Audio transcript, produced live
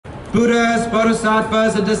Buddhas,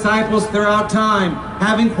 bodhisattvas, and disciples throughout time,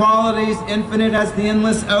 having qualities infinite as the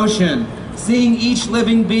endless ocean, seeing each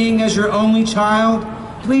living being as your only child,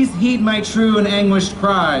 please heed my true and anguished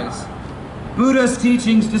cries. Buddha's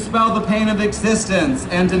teachings dispel the pain of existence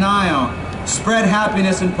and denial, spread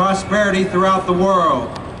happiness and prosperity throughout the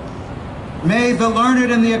world. May the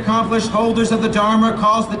learned and the accomplished holders of the Dharma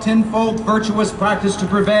cause the tenfold virtuous practice to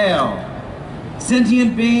prevail.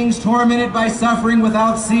 Sentient beings tormented by suffering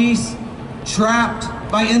without cease, trapped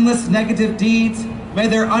by endless negative deeds, may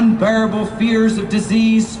their unbearable fears of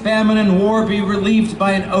disease, famine, and war be relieved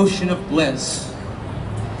by an ocean of bliss.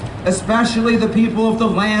 Especially the people of the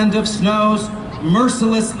land of snows,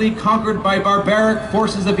 mercilessly conquered by barbaric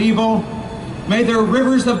forces of evil, may their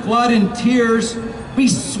rivers of blood and tears be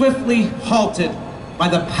swiftly halted by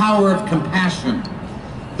the power of compassion.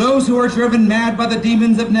 Those who are driven mad by the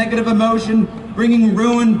demons of negative emotion, bringing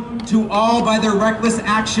ruin to all by their reckless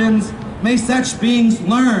actions, may such beings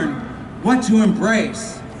learn what to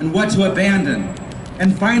embrace and what to abandon,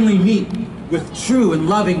 and finally meet with true and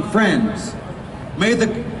loving friends. May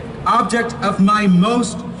the object of my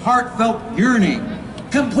most heartfelt yearning,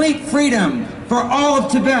 complete freedom for all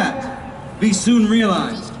of Tibet, be soon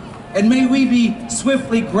realized, and may we be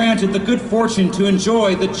swiftly granted the good fortune to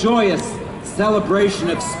enjoy the joyous celebration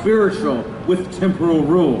of spiritual with temporal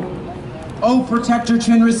rule. O Protector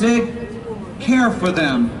Chenrezig, care for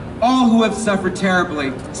them, all who have suffered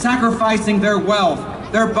terribly, sacrificing their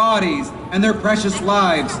wealth, their bodies, and their precious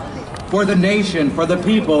lives for the nation, for the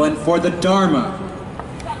people, and for the Dharma.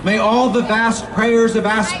 May all the vast prayers of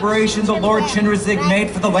aspiration the Lord Chenrezig made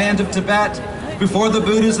for the land of Tibet before the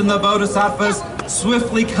Buddhas and the Bodhisattvas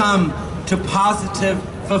swiftly come to positive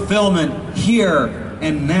fulfillment here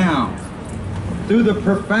and now. Through the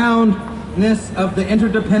profoundness of the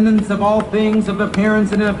interdependence of all things, of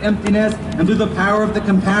appearance and of emptiness, and through the power of the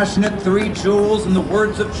compassionate three jewels and the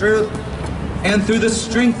words of truth, and through the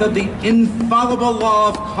strength of the infallible law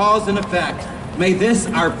of cause and effect, may this,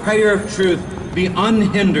 our prayer of truth, be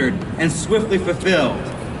unhindered and swiftly fulfilled.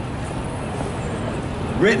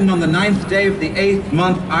 Written on the 9th day of the 8th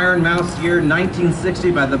month, Iron Mouse year,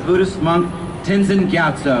 1960, by the Buddhist monk Tenzin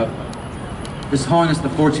Gyatso, His Holiness the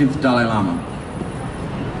 14th Dalai Lama.